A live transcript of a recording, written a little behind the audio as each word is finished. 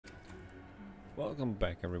Welcome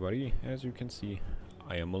back, everybody. As you can see,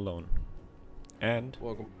 I am alone. And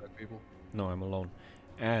Welcome back, people. no, I'm alone.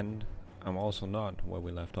 And I'm also not where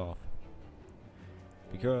we left off.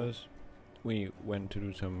 Because we went to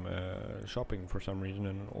do some shopping for some reason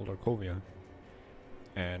in Old Arcovia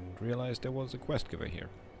and realized there was a quest giver here.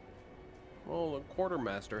 Well, the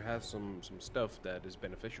quartermaster has some stuff that is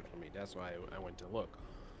beneficial to me. That's why I went to look.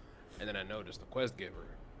 And then I noticed the quest giver.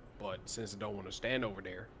 But since I don't want to stand over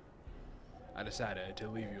there, I decided to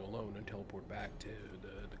leave you alone and teleport back to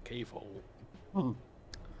the cave hole.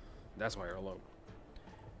 That's why you're alone.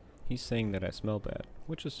 He's saying that I smell bad,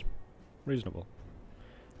 which is reasonable.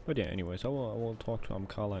 But yeah, anyways, I will talk to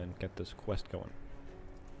Amkala and get this quest going.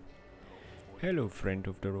 Hello, friend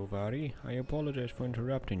of the Rovari. I apologize for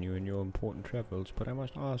interrupting you in your important travels, but I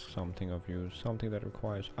must ask something of you, something that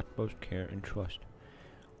requires utmost care and trust.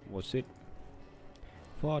 Was it?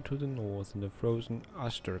 Far to the north, in the frozen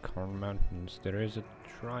Asterkarn Mountains, there is a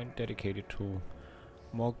shrine dedicated to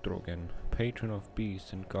Mogdrogen, patron of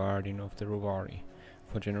beasts and guardian of the Rovari.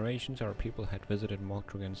 For generations our people had visited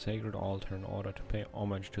Mogdrogen's sacred altar in order to pay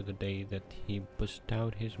homage to the day that he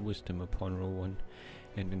bestowed his wisdom upon Rowan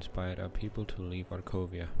and inspired our people to leave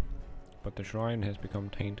Arcovia. But the shrine has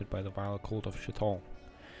become tainted by the vile cult of Chthon.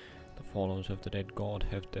 The followers of the dead god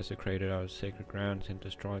have desecrated our sacred grounds and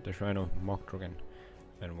destroyed the shrine of Mogdrogen.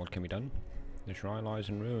 And what can be done? The shrine lies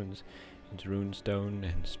in ruins, its rune stone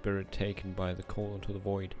and spirit taken by the call into the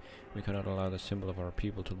void. We cannot allow the symbol of our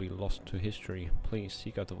people to be lost to history. Please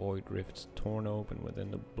seek out the void rifts torn open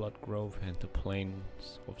within the blood grove and the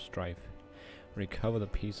plains of strife. Recover the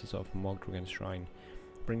pieces of Mogdrogen's shrine.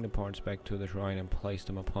 Bring the parts back to the shrine and place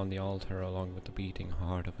them upon the altar along with the beating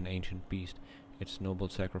heart of an ancient beast. Its noble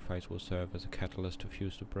sacrifice will serve as a catalyst to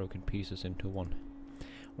fuse the broken pieces into one.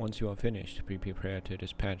 Once you are finished, be prepared to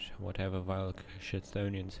dispatch whatever vile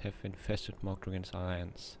Chthonians have infested Mogdrogen's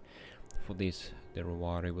lands. For this, the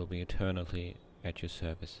Rovari will be eternally at your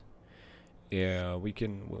service. Yeah, we'll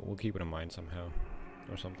keep it in mind somehow,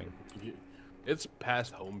 or something. It's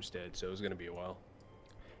past Homestead, so it's gonna be a while.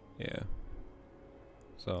 Yeah.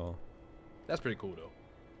 So. That's pretty cool, though.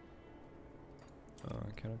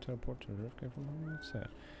 Can I teleport to the Riftgate from home? What's that?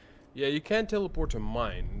 Yeah, you can teleport to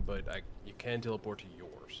mine, but you can teleport to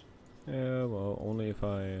yours. Yeah, well, only if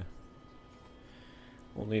I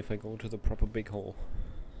go to the proper big hole.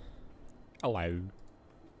 Hello.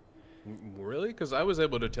 Really? Because I was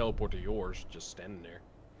able to teleport to yours just standing there.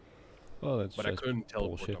 Well, that's But I just couldn't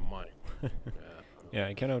teleport bullshit. to mine. Yeah. Yeah,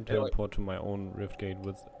 I cannot Anyway. teleport to my own Riftgate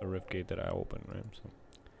with a Riftgate that I open, right? So,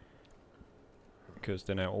 because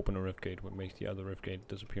then I open a Riftgate, what makes the other Riftgate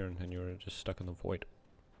disappear, and then you're just stuck in the void.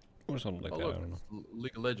 Or something like Oh, that, look, I don't know.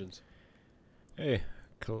 League of Legends. Hey,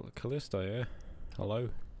 Callista, yeah? Hello?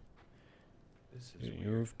 This is weird.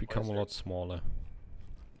 You've become a lot smaller.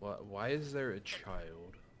 Why is there a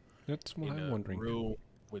child That's what in I'm a wondering. room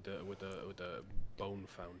with a bone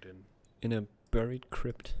fountain? In a buried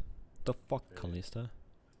crypt? The fuck, Yeah. Callista?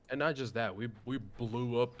 And not just that, we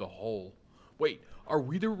blew up the hole. Wait, are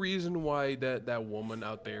we the reason why that woman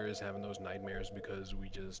out there is having those nightmares because we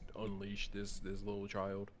just unleashed this little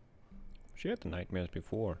child? She had the nightmares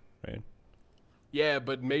before, right? Yeah,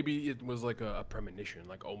 but maybe it was like a premonition,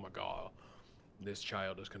 like, oh my god, this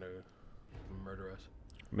child is gonna murder us,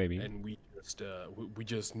 Maybe. and we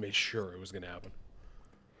just made sure it was gonna happen.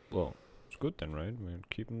 Well, it's good then, right? We're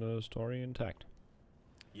keeping the story intact.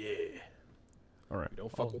 Yeah, Alright. we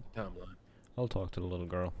don't fuck with the timeline. I'll talk to the little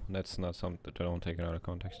girl. That's not something that I don't take it out of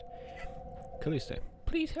context. Callista,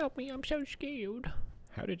 please help me. I'm so scared.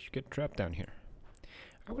 How did you get trapped down here?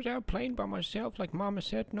 I was out playing by myself like Mama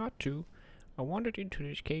said not to. I wandered into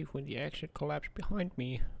this cave when the exit collapsed behind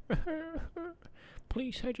me.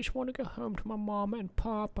 Please, I just want to go home to my mama and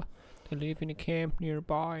papa. They live in a camp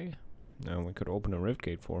nearby. Now we could open a rift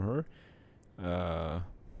gate for her.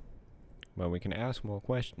 Well, we can ask more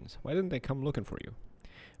questions. Why didn't they come looking for you?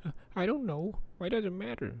 I don't know. Why does it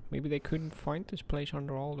matter? Maybe they couldn't find this place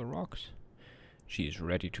under all the rocks. She is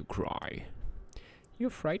ready to cry. You're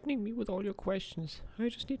frightening me with all your questions. I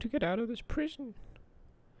just need to get out of this prison.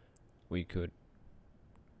 We could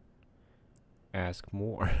ask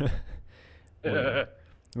more.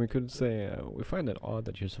 We could say, we find it odd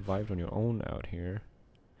that you survived on your own out here.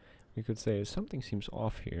 We could say, something seems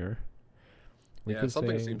off here. We Yeah, could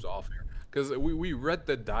something say, seems off here because we read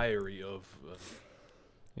the diary of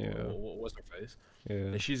yeah, what's her face, yeah,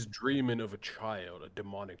 and she's dreaming of a child, a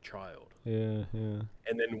demonic child. yeah, yeah,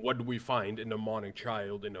 And then what do we find? A demonic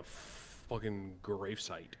child in a fucking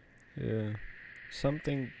gravesite. yeah.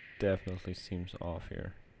 Something definitely seems off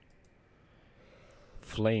here.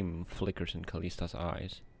 Flame flickers in Callista's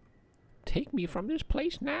eyes. Take me from this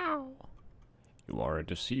place now. You are a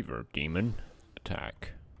deceiver, demon.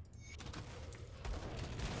 Attack.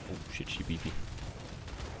 Oh shit, she beefy.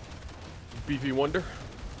 Beefy wonder.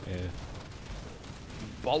 Yeah.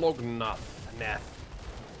 Bolognath.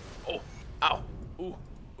 Oh, ow, ooh,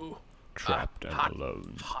 ooh. Trapped and hot,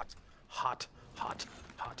 alone. Hot.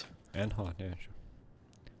 And hot, yeah, sure.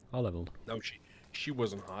 I leveled. No, she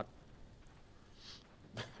wasn't hot.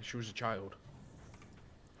 She was a child.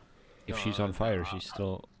 If she's on fire, she's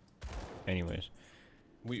still... Anyways.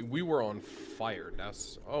 We were on fire.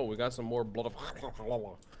 That's... Oh, we got some more blood of...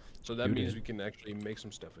 So that means we can actually make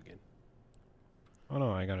some stuff again. Oh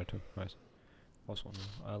no, I got it too. Nice. Also,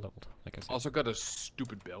 I leveled, like I said. Also got a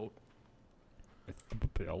stupid belt. A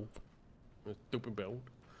stupid belt? A stupid belt.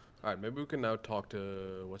 Alright, maybe we can now talk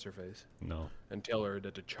to... What's her face? No. And tell her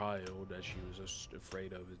that the child that she was just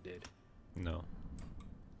afraid of is dead. No.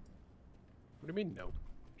 What do you mean, no?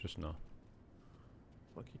 Just no.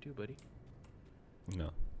 Fuck you too, buddy. No.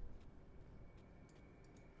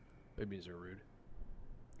 Babies are rude.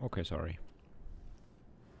 Okay, sorry.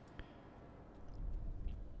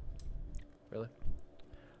 Really?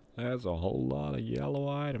 There's a whole lot of yellow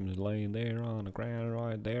items laying there on the ground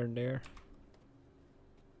right there and there.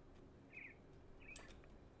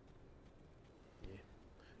 Yeah.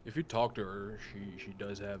 If you talk to her, she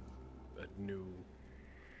does have a new...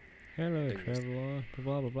 Hello, traveler.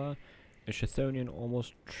 Blah blah blah. A Chthonian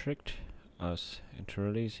almost tricked us into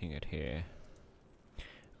releasing it here.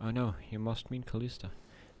 Oh no, you must mean Callista.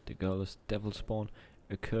 The girl is devil spawn,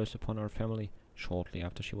 a curse upon our family. Shortly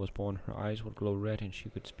after she was born, her eyes would glow red and she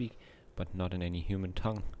could speak, but not in any human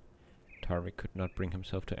tongue. Tarvik could not bring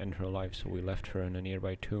himself to end her life, so we left her in a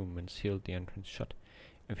nearby tomb and sealed the entrance shut.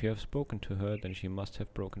 If you have spoken to her, then she must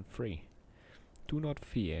have broken free. Do not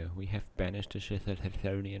fear, we have banished the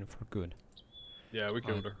Chthonian for good. Yeah, we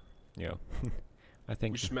killed her. Yeah. I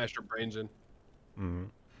think we smashed her brains in.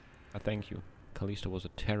 I thank you. Callista was a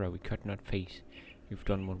terror we could not face. You've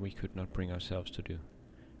done what we could not bring ourselves to do.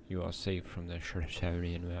 You are safe from the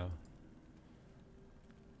Chthonian now.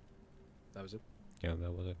 That was it? Yeah,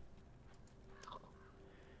 that was it.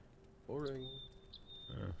 Boring.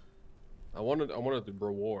 I wanted the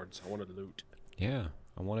rewards. I wanted loot. Yeah,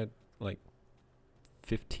 I wanted like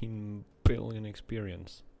 15 billion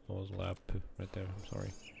experience. That was lap right there. I'm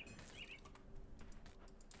sorry.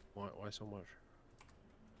 Why so much?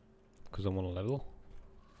 Because I want to level.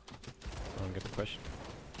 I don't get the question.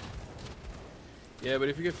 Yeah, but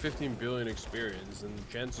if you get 15 billion experience, then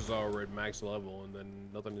chances are we're at max level, and then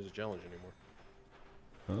nothing is a challenge anymore.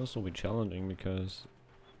 Well, this will be challenging because...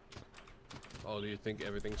 Oh, do you think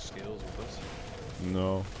everything scales with us?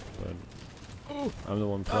 No, but I'm the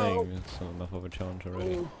one playing. It's enough of a challenge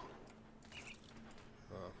already.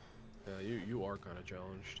 Oh, yeah, you are kind of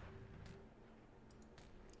challenged.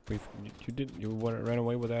 You ran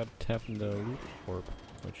away without tapping the loot orb,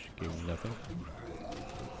 which gave me nothing.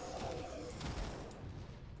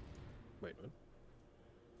 Wait, what?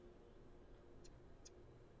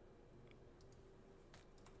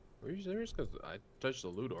 Are you serious? Because I touched the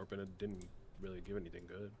loot orb and it didn't really give anything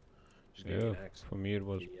good. Just gave me an axe. For me it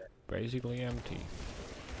was basically empty.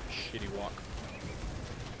 Shitty walk.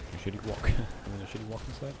 A shitty walk. You want a shitty walk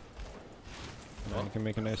inside? Now you can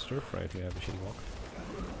make a nice stir fry if you have a shitty walk.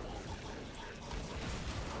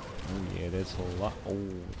 Oh yeah, that's a lot. Oh.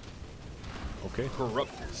 Okay.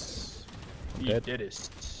 Corruptness. I'm He dead.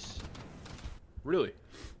 deadest. Really?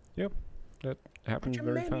 Yep. That happened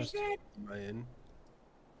very fast. That, man?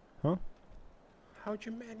 Huh? How'd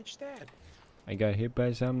you manage that? I got hit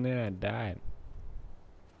by something and I died.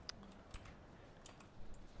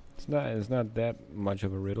 It's not that much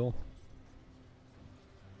of a riddle.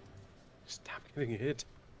 Stop getting hit.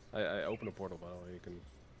 I opened a portal, by the way. You can.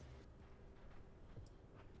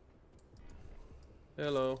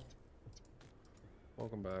 Hello.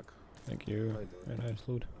 Welcome back. Thank you. Very nice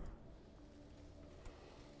loot.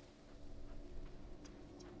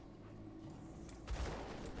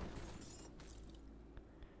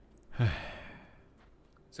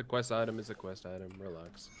 It's a quest item, it's a quest item.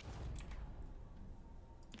 Relax.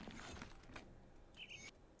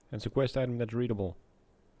 It's a quest item that's readable.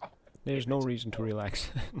 There's no reason to relax.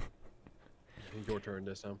 Your turn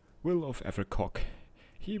this time. Will of Evercock.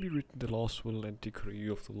 Here be written the last will and decree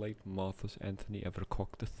of the late Marthas Anthony Evercock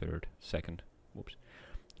III, second. Whoops.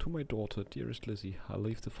 To my daughter, dearest Lizzie, I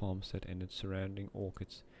leave the farmstead and its surrounding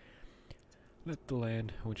orchards. Let the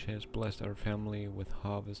land, which has blessed our family with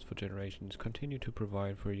harvest for generations, continue to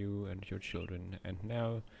provide for you and your children. And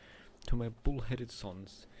now, to my bull-headed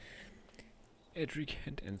sons, Edric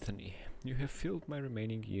and Anthony, you have filled my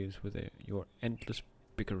remaining years with your endless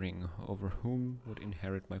bickering over whom would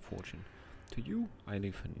inherit my fortune. To you, I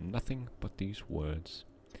leave nothing but these words.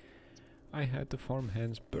 I had the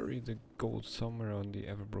farmhands bury the gold somewhere on the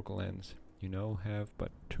Everbrook lands. You now have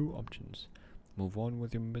but two options. Move on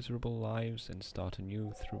with your miserable lives and start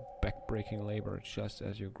anew through back-breaking labor just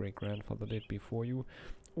as your great-grandfather did before you,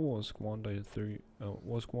 or squander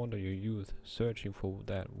your youth searching for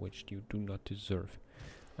that which you do not deserve.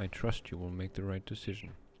 I trust you will make the right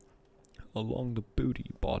decision. Along the booty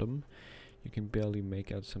bottom, you can barely make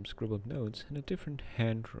out some scribbled notes in a different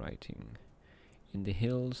handwriting. In the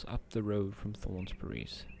hills up the road from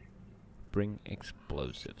Thornsbury's. Bring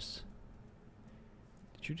explosives.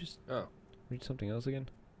 Did you just read something else again?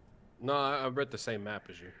 No, I read the same map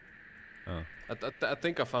as you. Oh. I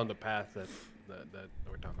think I found the path that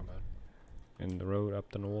we're talking about. In the road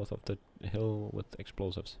up the north of the hill with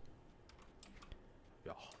explosives.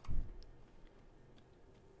 Yeah.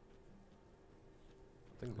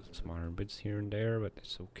 I think Some iron bits here and there, but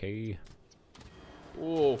it's okay.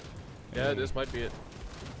 Oh, yeah, Hey. this might be it.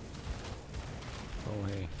 Oh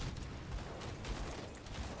hey.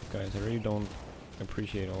 Guys, I really don't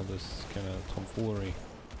appreciate all this kind of tomfoolery.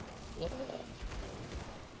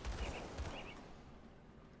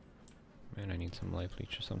 Man, I need some life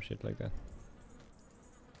leech or some shit like that.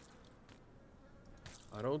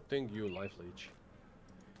 I don't think you life leech.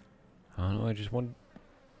 I don't know, I just want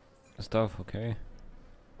stuff, okay?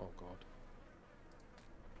 Oh god.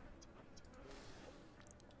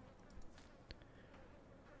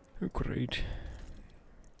 Oh, great.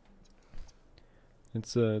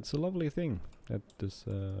 It's a lovely thing that this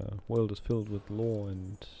world is filled with lore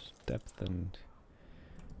and depth and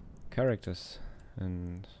characters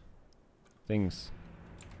and things,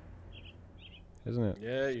 isn't it?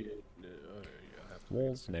 Yeah, you have to.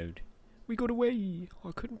 Walls node. We got away!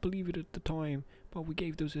 I couldn't believe it at the time, but we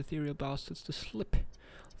gave those ethereal bastards the slip.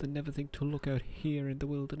 They never think to look out here in the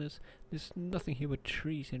wilderness. There's nothing here but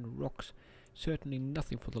trees and rocks. Certainly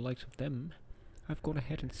nothing for the likes of them. I've gone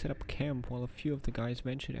ahead and set up camp while a few of the guys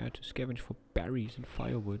ventured out to scavenge for berries and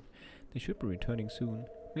firewood. They should be returning soon.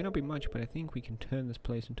 May not be much, but I think we can turn this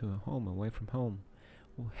place into a home away from home.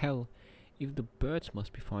 Well, hell, even the birds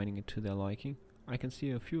must be finding it to their liking. I can see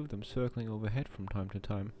a few of them circling overhead from time to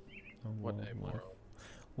time. Oh, What a moron.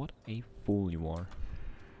 What a fool you are.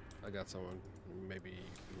 I got someone. Maybe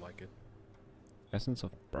you like it. Essence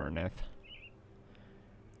of Burneth.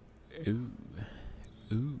 Ooh.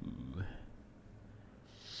 Ooh.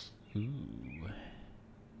 Ooh.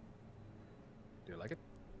 Do you like it?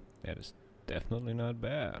 That is definitely not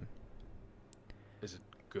bad. Is it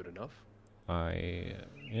good enough?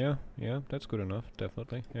 Yeah, that's good enough,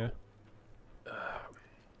 definitely, yeah.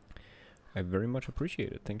 I very much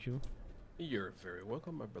appreciate it, thank you. You're very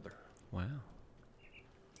welcome, my brother. Wow.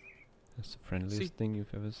 That's the friendliest thing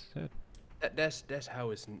you've ever said. That's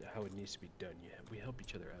how it needs to be done. Yeah, we help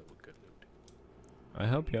each other out with good loot. I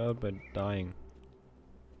help you out by dying.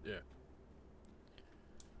 Yeah.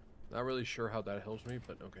 Not really sure how that helps me,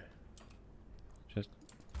 but okay. Just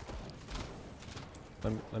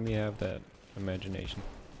let me have that imagination.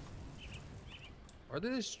 Are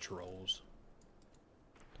these trolls?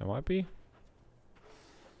 That might be.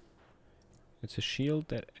 It's a shield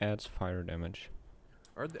that adds fire damage.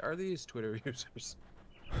 Are these Twitter users?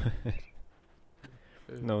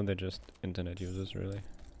 No, they're just internet users, really.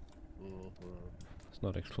 Mm-hmm. It's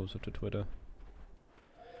not exclusive to Twitter.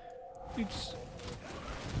 It's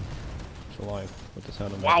alive with the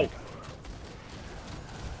sound of Wow! magic.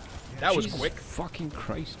 That was Jesus quick. Fucking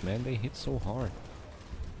Christ, man! They hit so hard.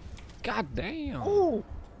 God damn! Oh!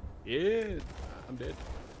 Yeah, I'm dead.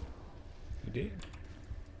 You did?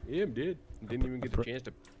 Yeah, I'm dead. Didn't even get the chance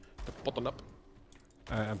to button up.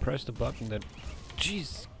 I pressed the button that.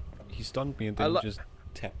 Jeez! He stunned me and then just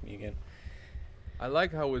tapped me again. I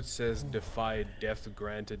like how it says defy death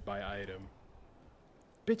granted by item.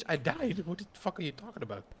 Bitch, I died. What the fuck are you talking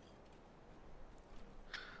about?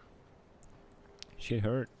 Shit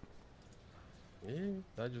hurt. Yeah,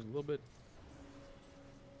 not just a little bit.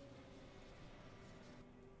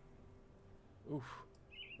 Oof.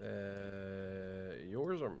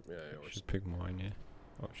 Yours or yeah, yours. Should pick mine, yeah.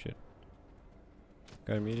 Oh shit.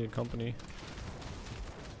 Got immediate company.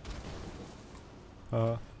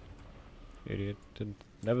 Idiot.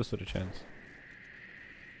 Never stood a chance.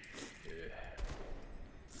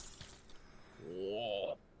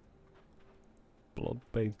 Whoa.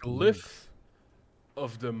 Blood-baked Glyph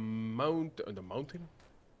of the mountain?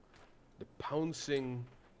 The pouncing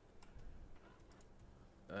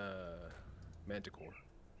manticore.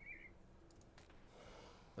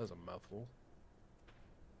 That's a mouthful.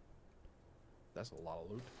 That's a lot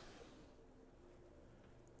of loot.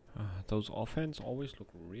 Those offense always look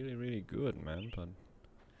really, really good, man. But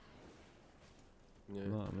Yeah.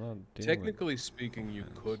 I'm not dealing Technically speaking, you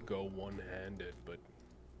offense. could go one-handed, but...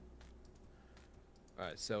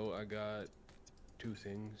 Alright, so I got 2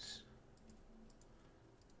 things.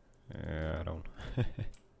 Yeah, I don't.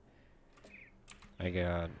 I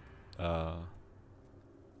got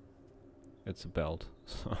it's a belt,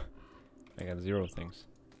 so I got 0 things.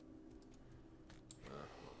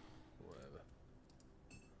 Whatever.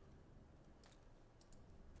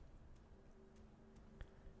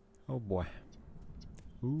 Oh boy.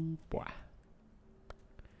 Ooh boy.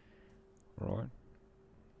 Right.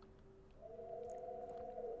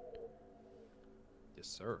 Yes,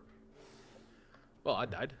 sir. Well, I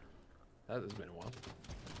died. That has been a while.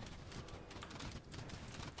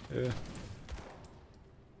 Yeah.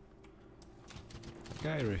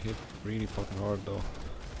 Guy hit really fucking hard though.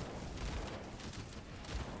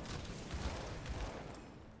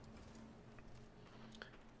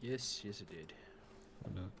 Yes, yes it did.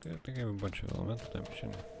 I think I have a bunch of elemental damage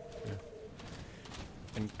in here.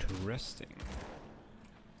 Interesting.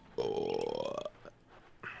 Oh.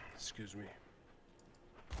 Excuse me.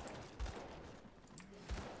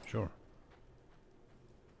 Sure.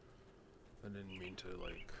 I didn't mean to,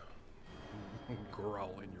 like,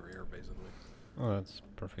 growl in your ear, basically. Oh, that's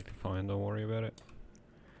perfectly fine. Don't worry about it.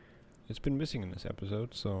 It's been missing in this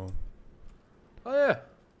episode, so Oh, yeah!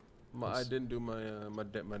 I It's- didn't do my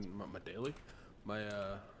daily. My,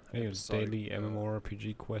 hey, it's episodic, daily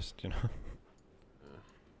MMORPG quest, you know.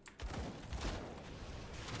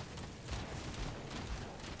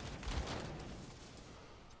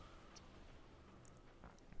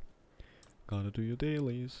 Gotta do your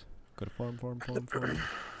dailies. Gotta farm.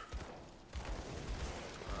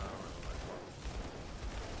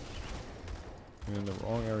 You're in the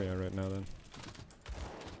wrong area right now, then.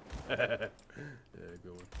 yeah,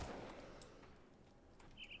 good one.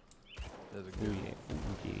 That's a Oh good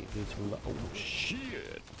yeah, this oh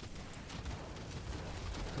shit!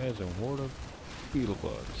 There's a horde of beetle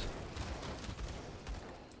bugs.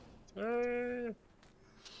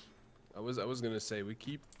 I was gonna say we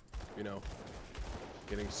keep, you know,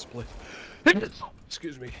 getting split.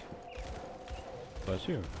 Excuse me. Bless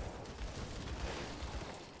you.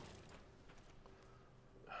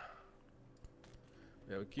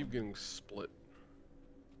 Yeah, we keep getting split.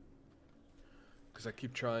 Cause I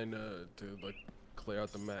keep trying to like clear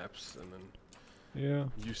out the maps, and then Yeah.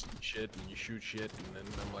 you see shit and you shoot shit, and then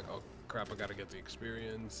I'm like, oh crap, I gotta get the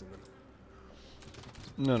experience, and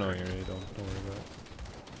then No, you really don't worry about it.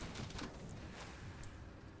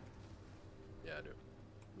 yeah, I do.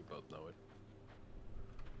 We both know it.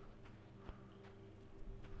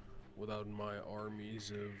 Without my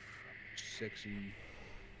armies of sexy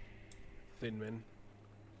thin men.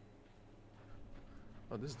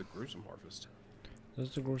 Oh, this is the gruesome harvest. This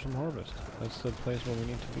is the gruesome harvest. That's the place where we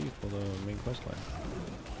need to be for the main quest line.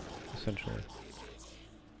 Essentially.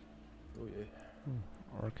 Oh yeah.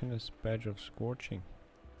 Arcanist Badge of Scorching.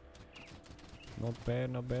 Not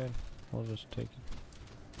bad. I'll just take it.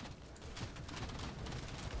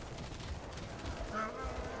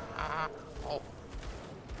 Oh.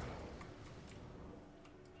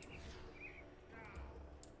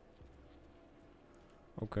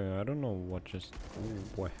 Okay, I don't know what just... Ooh,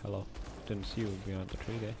 boy, hello. Didn't see you behind the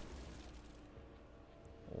tree there.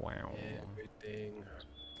 Wow. Everything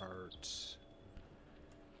hurts.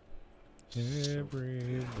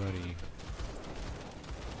 Everybody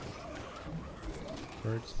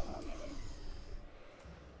hurts.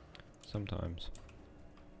 Sometimes.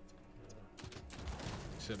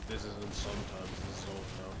 Except this isn't sometimes, this is all the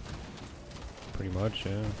time. Pretty much,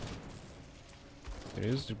 yeah. It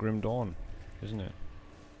is the Grim Dawn, isn't it?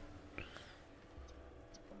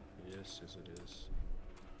 Yes, it is.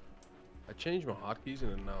 I changed my hotkeys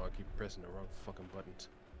and then now I keep pressing the wrong fucking buttons.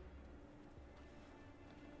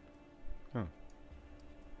 Huh.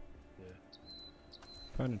 Yeah.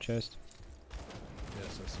 Found a chest.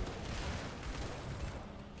 Yes, I see.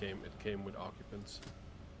 It came with occupants.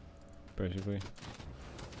 Basically.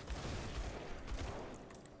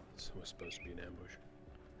 This was supposed to be an ambush.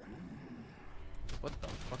 What the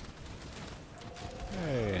fuck?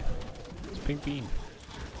 Hey, it's Pink Bean.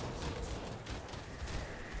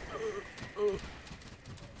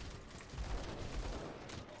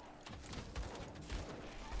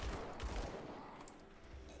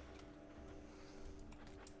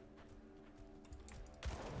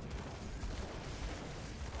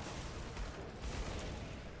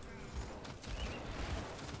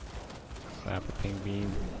 Slap a Pink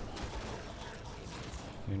Bean.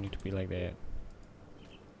 You need to be like that.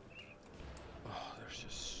 Oh, there's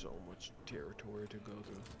just so much territory to go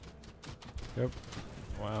through. Yep.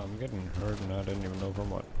 Wow, I'm getting hurt and I didn't even know from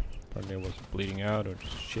what. Probably I was bleeding out or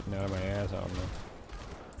just shitting out of my ass, I don't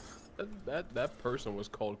know. That person was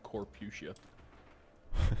called Corputia.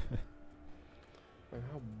 Like,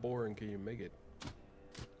 how boring can you make it?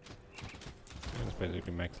 It's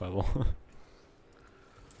basically max level.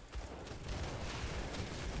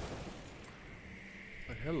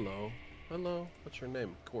 But hello. Hello. What's your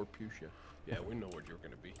name? Corputia. Yeah, we know what you're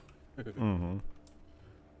gonna be. Mm-hmm.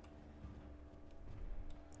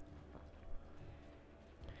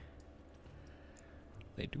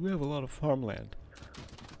 They do have a lot of farmland.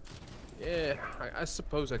 Yeah, I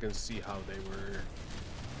suppose I can see how they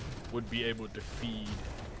would be able to feed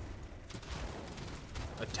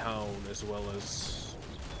a town as well as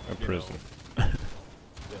A prison. Yeah,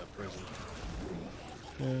 prison.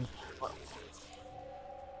 Yeah.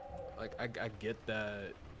 Like I get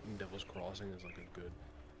that Devil's Crossing is like a good,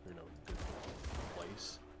 good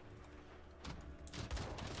place.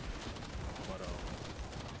 But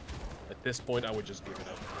at this point, I would just give it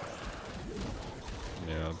up.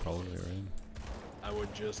 Yeah, probably right. I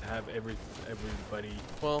would just have everybody.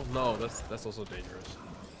 Well, no, that's also dangerous.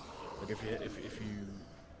 Like if you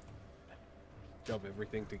shove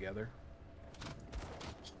everything together,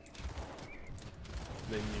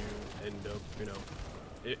 then you end up,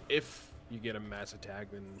 if you get a mass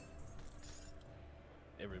attack, then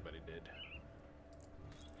everybody did.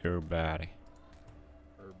 Everybody.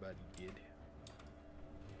 Everybody did.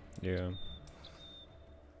 Yeah.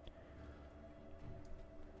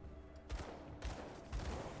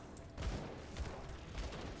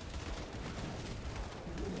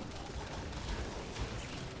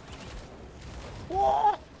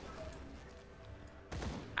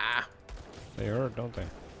 Ah! They hurt, don't they?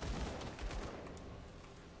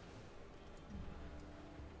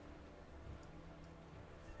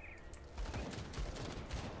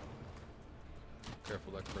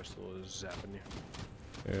 Careful, that crystal is zapping you.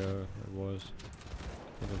 Yeah, it was.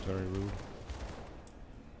 It was very rude.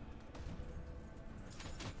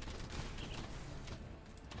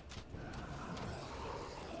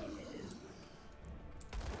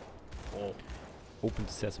 Oh. Open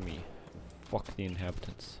sesame. Fuck the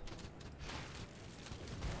inhabitants.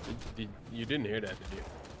 You didn't hear that, did you?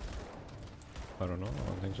 I don't know, I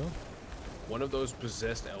don't think so. One of those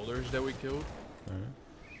possessed elders that we killed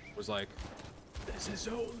was like, "This is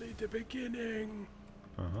only the beginning."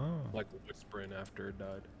 Like whispering after it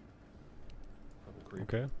died. Fucking creepy.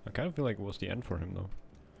 Okay. I kind of feel like it was the end for him though.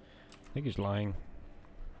 I think he's lying.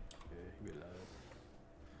 Yeah, he be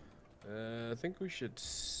lying. I think we should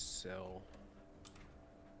sell.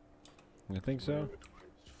 You think so? My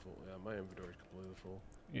inventory's full. Yeah, my inventory's completely full.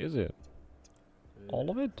 Is it? Yeah. All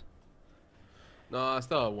of it? No, I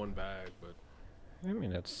still have one bag, but I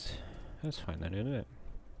mean, that's fine then, isn't it?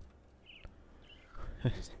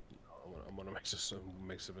 just, I'm gonna make some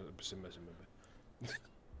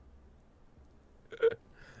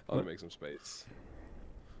I'm gonna make some space.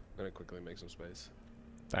 I'm gonna quickly make some space.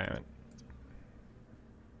 Damn it.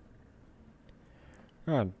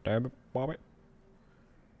 God damn it, Bobby.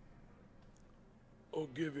 I'll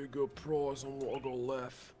give you a good price on what I got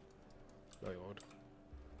left. No, you won't.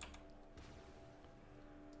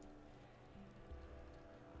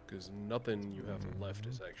 Because nothing you have left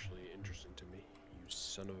is actually interesting to me, you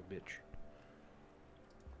son of a bitch.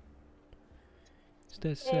 Is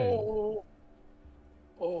that so?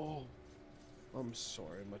 Oh, I'm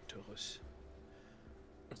sorry, my tuchus.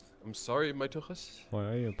 I'm sorry, my tuchus. Why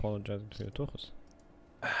are you apologizing to your tuchus?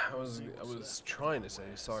 I was trying to say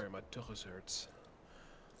sorry, my tuchus hurts,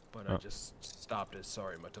 but I just stopped at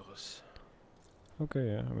sorry, my tuchus.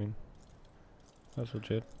 Okay, yeah, I mean, that's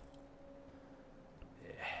legit.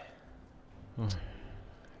 Yeah. Is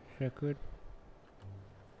that good?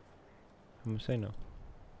 I'm gonna say no.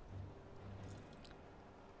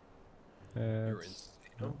 You're in.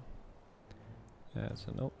 No. That's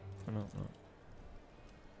a no. No.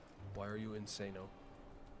 Why are you insano?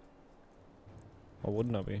 Or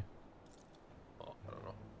wouldn't I be? Oh, I don't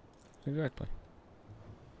know. Exactly.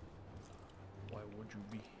 Why would you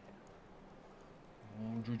be?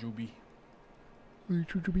 Would you be?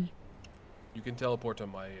 Should you be? You can teleport to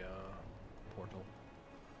my portal.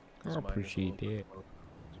 I 'Cause mine is appreciate it.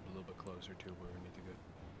 It's a little bit closer to where we need to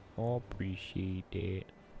go. Appreciate it.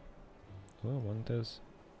 Do I want this?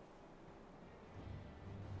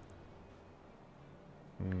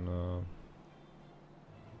 No.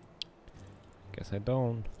 Guess I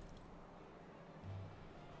don't.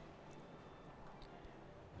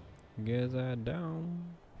 Guess I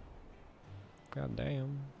don't. God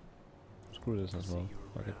damn. Screw this as well.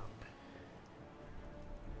 Fuck it.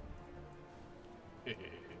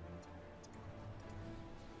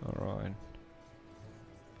 Alright.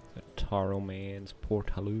 The Taro Man's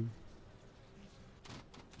Portaloo.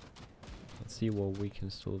 Let's see what we can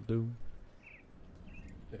still do.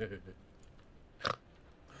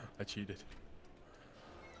 I cheated.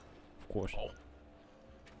 Of course. Oh.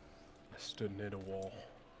 I stood near the wall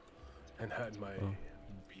and had my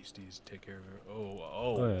beasties take care of it.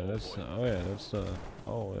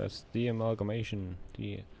 That's the amalgamation.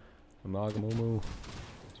 The amalgamumu.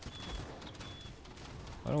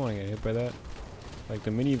 I don't want to get hit by that. Like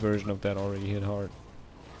the mini version of that already hit hard.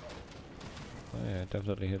 Oh yeah, it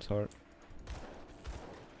definitely hits hard.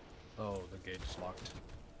 Oh, the gate is locked.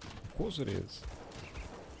 Of course it is.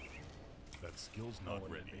 That skill's not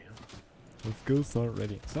ready. The skill's not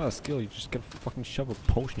ready. It's not a skill, you just gotta fucking shove a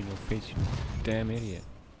potion in your face, you damn idiot.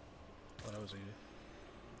 Oh, that was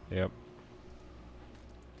easy. Yep.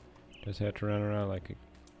 Just had to run around like an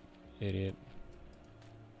idiot.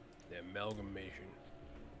 The amalgamation.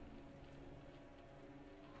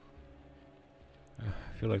 I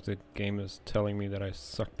feel like the game is telling me that I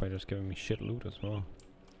suck by just giving me shit loot as well.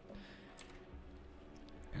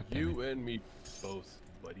 God damn You it. and me both,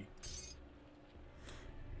 buddy.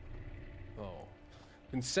 Oh.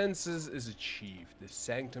 Consensus is achieved. The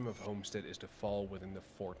sanctum of Homestead is to fall within the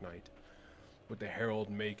fortnight, with the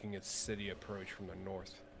herald making its city approach from the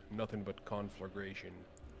north. Nothing but conflagration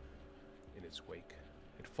in its wake.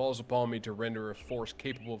 It falls upon me to render a force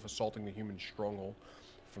capable of assaulting the human stronghold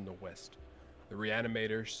from the west. The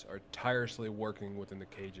reanimators are tirelessly working within the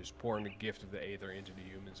cages, pouring the gift of the Aether into the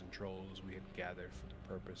humans and trolls we had gathered for the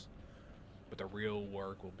purpose. But the real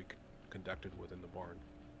work will be conducted within the barn.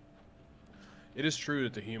 It is true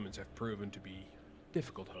that the humans have proven to be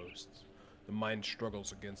difficult hosts. The mind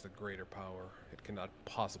struggles against the greater power it cannot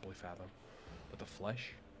possibly fathom. But the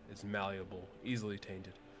flesh is malleable, easily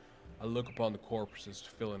tainted. I look upon the corpses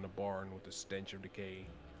filling the barn with the stench of decay,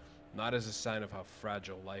 not as a sign of how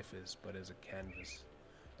fragile life is, but as a canvas.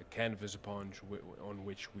 The canvas on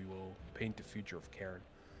which we will paint the future of Karen.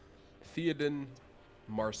 Theoden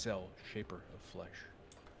Marcel, shaper of flesh.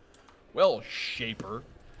 Well, shaper,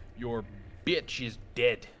 your bitch is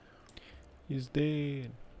dead. He's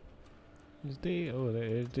dead. He's dead. Oh,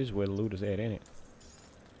 this is where the loot is at, ain't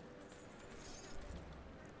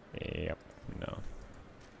it? Yep. No.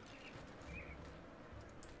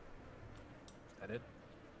 Is that it?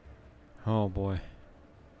 Oh boy.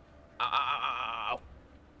 Ow!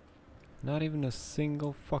 Not even a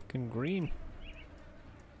single fucking green.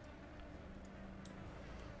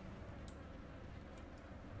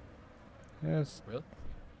 That's Really?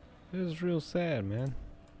 this is real sad, man.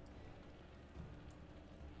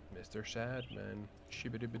 Mr. Sadman.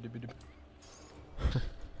 Shibbidi-bidi-bidi.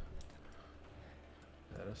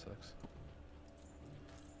 That sucks.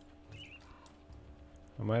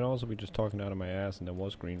 I might also be just talking out of my ass and it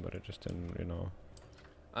was green, but it just didn't, you know.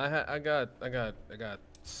 I got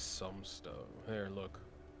some stuff. Here, look.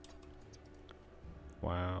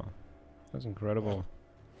 Wow. That's incredible.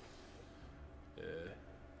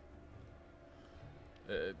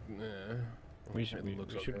 We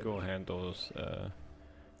should go hand those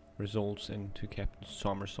results into Captain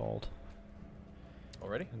Somersault.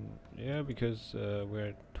 Already? And yeah, because we're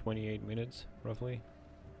at 28 minutes roughly.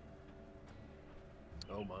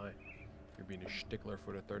 Oh my. You're being a stickler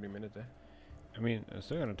for the 30 minutes, eh? I mean, it's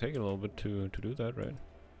still gonna take a little bit to do that, right?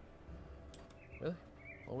 Really?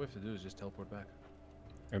 All we have to do is just teleport back.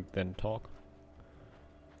 And then talk.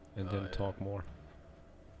 And then yeah. talk more.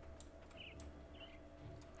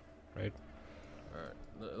 Right? Alright.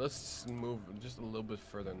 Let's move just a little bit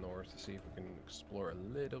further north to see if we can explore a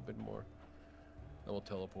little bit more. Then we'll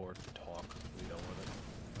teleport and talk. We don't want it.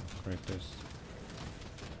 Right, there's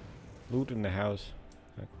loot in the house.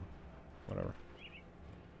 Whatever.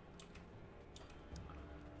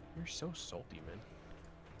 You're so salty, man.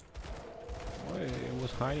 Why it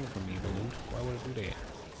was hiding from me, the loot? Why would it do that?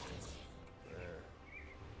 There.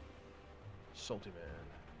 Salty man.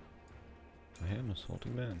 I am a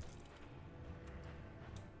salty man.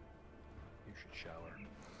 You should shower.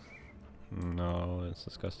 No, it's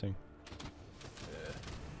disgusting. Yeah, I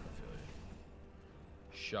feel you.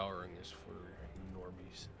 Showering is for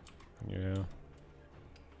normies. Yeah.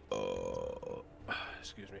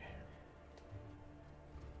 Excuse me.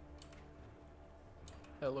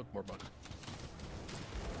 Hey, look, more bugs.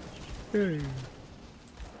 Hey. It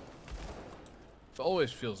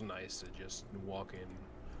always feels nice to just walk in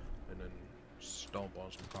and then stomp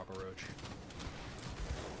on some cockroach.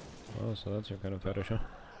 Oh, so that's your kind of fetish, huh?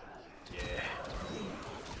 Yeah.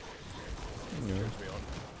 Yeah. Turns me on.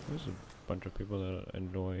 There's a bunch of people that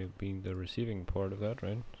enjoy being the receiving part of that,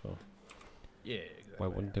 right? So. Yeah, exactly. Why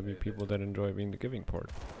wouldn't there be people that enjoy being the giving part?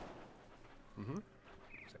 Mm-hmm.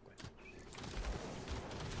 Exactly.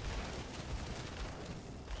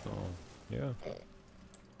 So, yeah.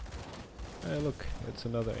 Hey, look, it's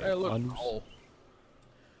another Hey, look, anus. hole.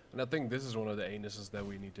 And I think this is one of the anuses that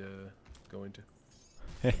we need to go into.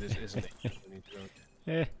 This isn't it. We need to go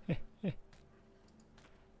into.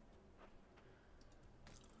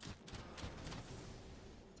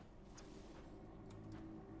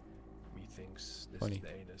 Methinks this Funny. is the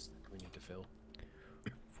anus that we need to fill.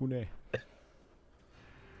 Fune.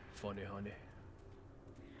 Funny, honey.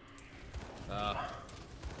 Uh-oh.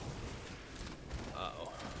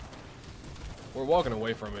 We're walking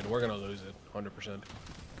away from it. We're gonna lose it, 100%.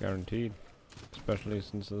 Guaranteed. Especially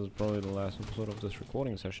since this is probably the last episode of this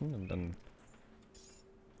recording session, and then...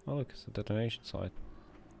 Oh look, it's the detonation site.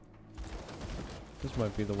 This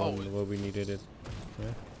might be the one where we needed it.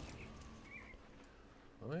 Yeah.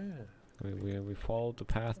 Oh yeah. We followed the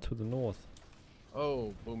path to the north.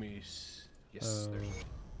 Oh, boomies. Yes, there's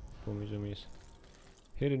Boomy zoomies.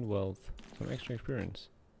 Hidden wealth. Some extra experience.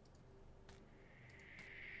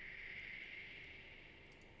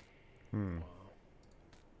 Wow.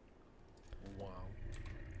 Wow.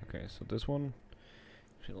 Okay, so this one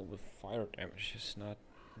filled with fire damage is not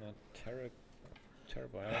terrible.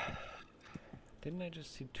 Didn't I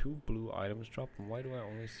just see 2 blue items drop, and why do I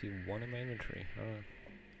only see 1 in my inventory?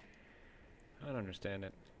 I don't understand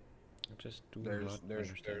it. I just do not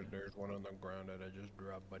understand. There's one on the ground that I just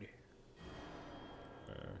dropped, buddy.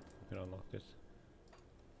 You can unlock this.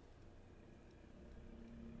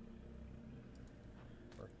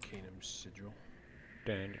 Arcanum sigil.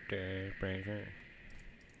 Thank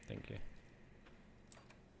you.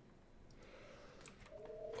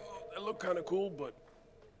 Oh, that looked kind of cool, but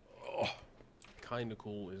kind of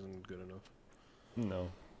cool isn't good enough.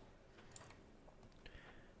 No.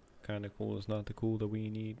 Kinda cool is not the cool that we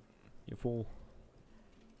need. You fool.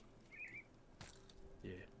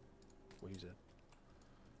 Yeah. What he said.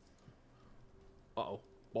 Uh-oh.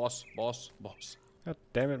 Boss. God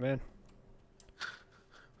damn it, man.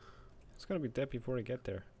 It's gonna be dead before I get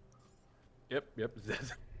there. Yep.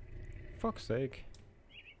 Fuck's sake.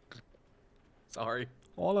 Sorry.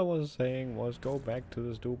 All I was saying was go back to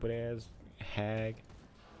the stupid ass hag.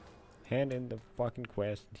 Hand in the fucking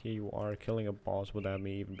quest. Here you are killing a boss without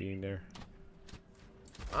me even being there.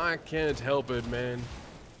 I can't help it, man.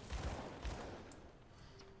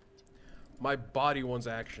 My body wants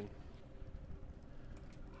action.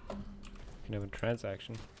 You can have a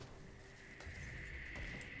transaction.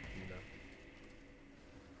 No.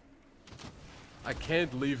 I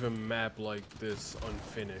can't leave a map like this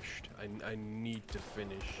unfinished. I need to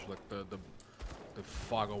finish like the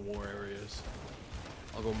fog of war areas.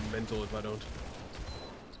 I'll go mental if I don't.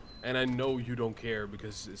 And I know you don't care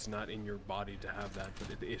because it's not in your body to have that, but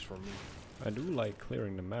it is for me. I do like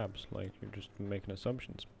clearing the maps, like you're just making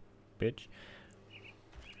assumptions, bitch.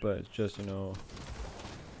 But it's just, you know...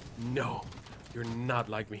 No, you're not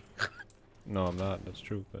like me. No, I'm not, that's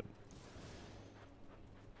true, but...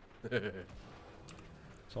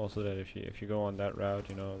 It's also that if you go on that route,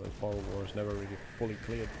 you know, the fog of war is never really fully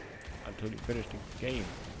cleared until you finish the game.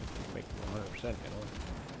 You make it 100%, you know.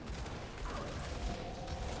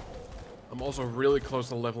 I'm also really close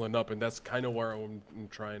to leveling up, and that's kind of where I'm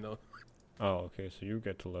trying to. Oh, okay, so you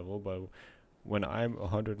get to level, but when I'm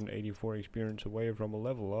 184 experience away from a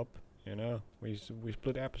level up, you know, we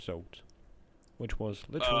split episodes, which was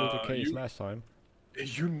literally the case last time.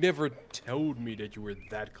 You never told me that you were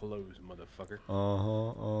that close, motherfucker.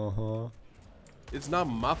 It's not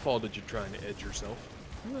my fault that you're trying to edge yourself.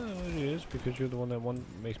 No, it is, because you're the one that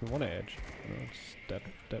makes me want to edge. You know, it's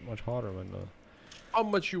that much harder when the... How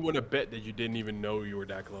much you want to bet that you didn't even know you were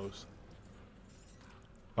that close?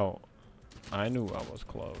 Oh, I knew I was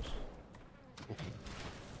close.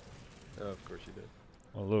 Oh, of course you did.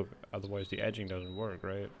 Well, look, otherwise the edging doesn't work,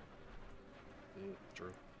 right?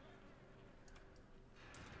 True.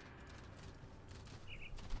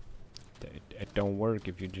 It don't work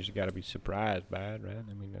if you just gotta be surprised by it, right?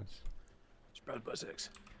 I mean, that's... Surprised by 6.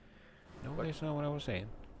 No, that's not what I was saying.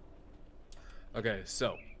 Okay,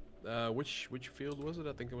 so, which field was it?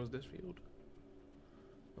 I think it was this field.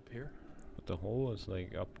 Up here. But the hole is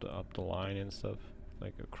like up the line and stuff,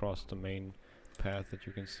 like across the main path that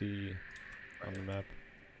you can see on the map.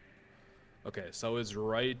 Okay, so it's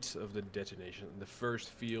right of the detonation. The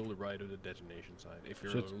first field right of the detonation side. If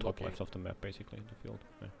you're Just top looking, left of the map, basically, the field.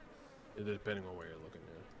 depending on where you're looking at.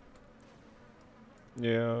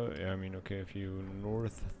 Yeah, I mean, okay, if you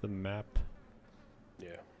north the map,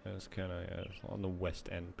 Yeah. it's kind of on the west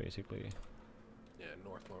end, basically. Yeah,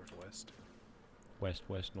 northwest. West,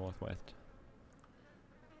 northwest.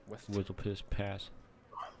 West. Whistlepiss Pass.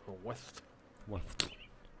 West. West.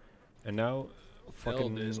 And now,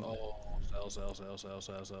 fucking. This all sell.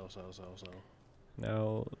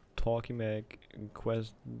 Now, Talkie Mag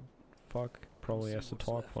Quest. Fuck. Probably has to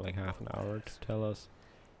talk for like half an hour to tell us.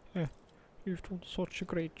 Yeah, you've done such a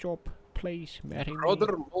great job. Please marry me.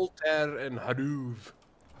 Brother Voltaire and Haruv.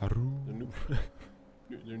 Haru.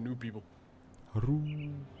 They're new people.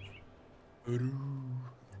 Haru. Haru.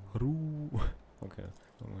 Haru. Okay,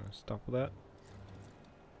 I'm gonna stop with that.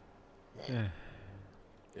 Yeah.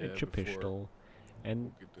 It's a pistol.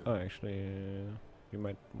 And, oh, actually, you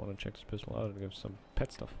might want to check this pistol out and give some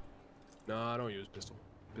pet stuff. No, I don't use pistol.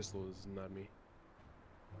 Pistol is not me.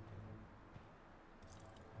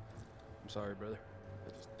 I'm sorry, brother. I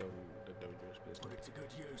just don't use pistol.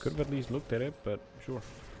 Could have at least looked at it, but sure.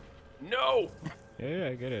 No! Yeah,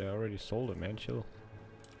 I get it. I already sold it, man. Chill.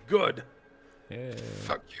 Good! Yeah.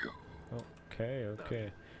 Fuck you. Okay,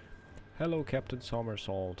 okay. Hello, Captain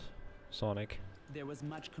Somersault. Sonic. There was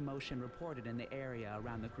much commotion reported in the area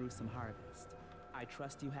around the gruesome harvest. I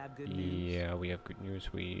trust you have good news. Yeah, we have good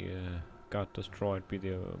news. We got destroyed by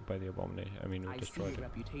the abomination. I mean, we I see destroyed your it.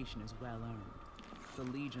 reputation is well earned. The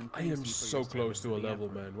Legion I thanks am you for so your close service to a the level,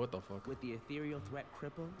 Emperor. man. What the fuck? With the ethereal threat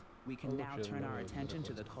crippled, we can Oh, now shit, turn no, our it's attention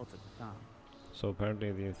to not the cult of Cthulhu. So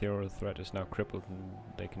apparently the ethereal threat is now crippled, and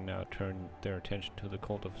they can now turn their attention to the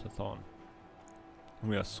cult of Satan.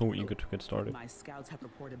 We are so eager to get started. My scouts have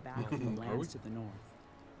reported back from the Are we? lands to the north.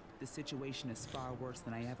 The situation is far worse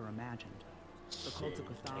than I ever imagined. The cult of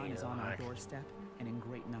Cthulhu is on our doorstep and in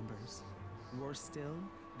great numbers. Worse still,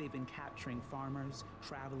 they've been capturing farmers,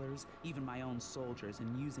 travelers, even my own soldiers,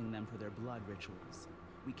 and using them for their blood rituals.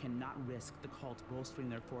 We cannot risk the cult bolstering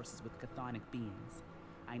their forces with chthonic beings.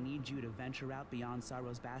 I need you to venture out beyond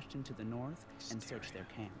Sorrow's Bastion to the north and search their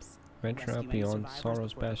camps. Venture Rescue out any beyond survivors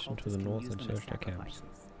Sorrow's before the Bastion to the cultists can north use and them as search their camps.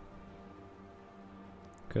 sacrifices.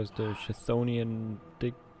 Because the Chthonian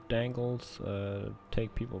dangles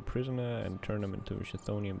take people prisoner and turn them into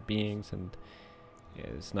Chthonian beings, and yeah,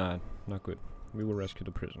 it's not good. We will rescue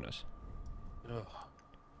the prisoners. Ugh.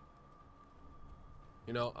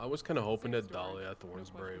 You know, I was kind of hoping that Dahlia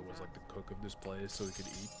Thornsbury was like the cook of this place so we could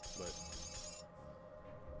eat, but...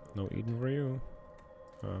 No eating for you.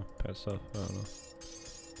 Oh, pet stuff. I don't know.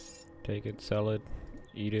 Take it, sell it,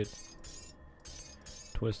 eat it,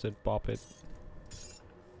 twist it, bop it.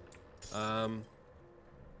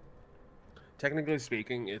 Technically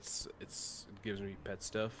speaking, it gives me pet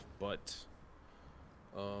stuff, but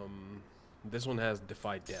this one has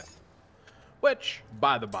defy death, which,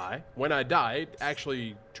 by the by, when I died,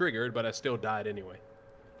 actually triggered, but I still died anyway.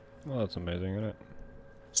 Well, that's amazing, isn't it?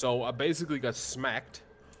 So I basically got smacked.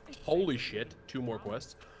 Holy shit! 2 more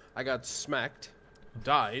quests. I got smacked,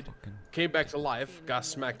 died, came back to life, got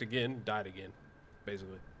smacked again, died again.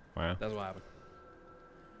 Basically, Wow. that's what happened.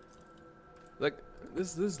 Like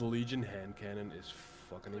this Legion hand cannon is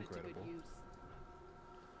fucking incredible.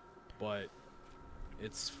 But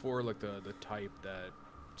it's for like the type that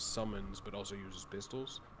summons but also uses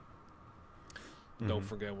pistols. Don't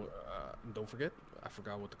forget I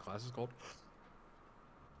forgot what the class is called.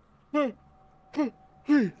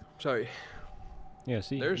 Sorry. Yeah,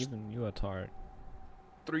 see, There's- even you are tired.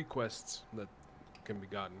 3 quests that can be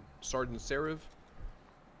gotten. Sergeant Seriv,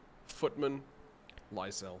 Footman,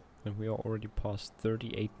 Lysel. And we are already past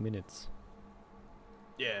 38 minutes.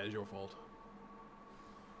 Yeah, it's your fault.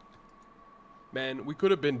 Man, we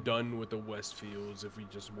could have been done with the West Fields if we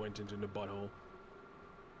just went into the butthole.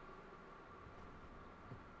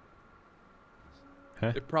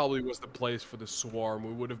 Huh? It probably was the place for the swarm.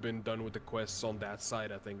 We would have been done with the quests on that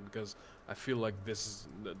side, I think, because I feel like this is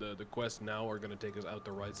the quests now are gonna take us out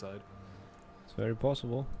the right side. It's very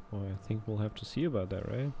possible. Well, I think we'll have to see about that,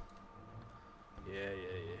 right? Yeah.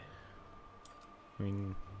 I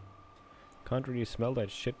mean, can't really smell that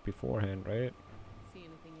shit beforehand, right? See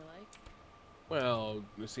anything you like? Well,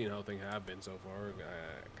 seeing how things have been so far,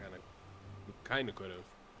 I kind of could have.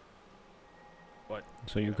 But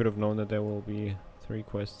So you could have known that there will be 3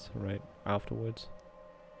 quests right afterwards.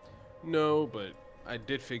 no, but I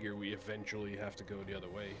did figure we eventually have to go the other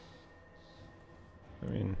way. I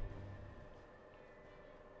mean,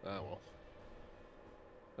 Well.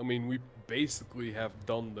 I mean, we basically have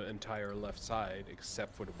done the entire left side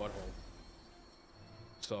except for the butthole.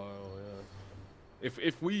 So, yeah.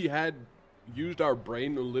 If we had used our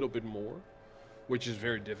brain a little bit more, which is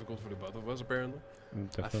very difficult for the both of us apparently,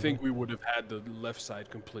 I think we would have had the left side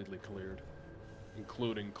completely cleared,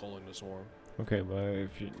 including calling the swarm. Okay, but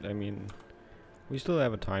if you, I mean, we still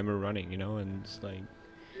have a timer running, you know, and it's like,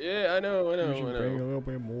 Yeah, I know. you should bring a little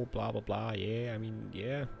bit more, blah blah blah. Yeah, I mean,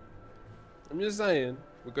 yeah. I'm just saying.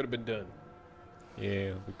 We could have been done.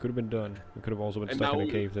 Yeah, we could have been done. We could have also been And stuck in now a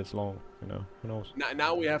we- cave that's long, you know. Who knows?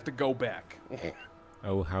 Now we have to go back.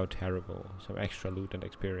 Oh, how terrible. Some extra loot and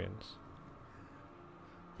experience.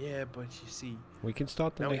 Yeah, but you see, We can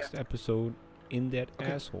start the Now we next have to- episode in that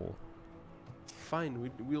Okay. asshole.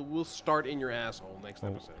 fine. We'll start in your asshole next Oh.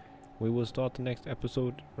 episode. We will start the next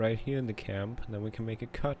episode right here in the camp, and then we can make a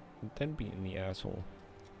cut and then be in the asshole.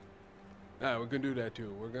 Ah, we can do that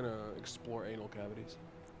too. We're gonna explore anal cavities.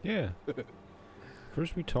 Yeah.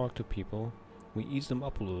 First we talk to people, we ease them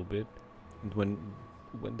up a little bit, and when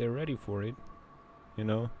they're ready for it, you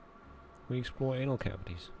know, we explore anal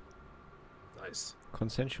cavities. Nice.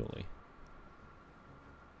 Consensually.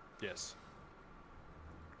 Yes.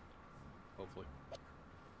 Hopefully.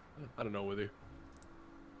 I don't know with you.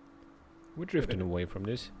 We're drifting away from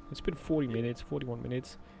this. It's been 40 minutes, 41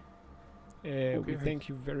 minutes. We Okay. thank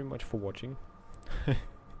you very much for watching.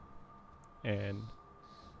 And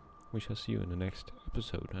we shall see you in the next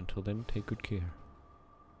episode. Until then, take good care.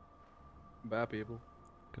 Bye, people.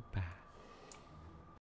 Goodbye.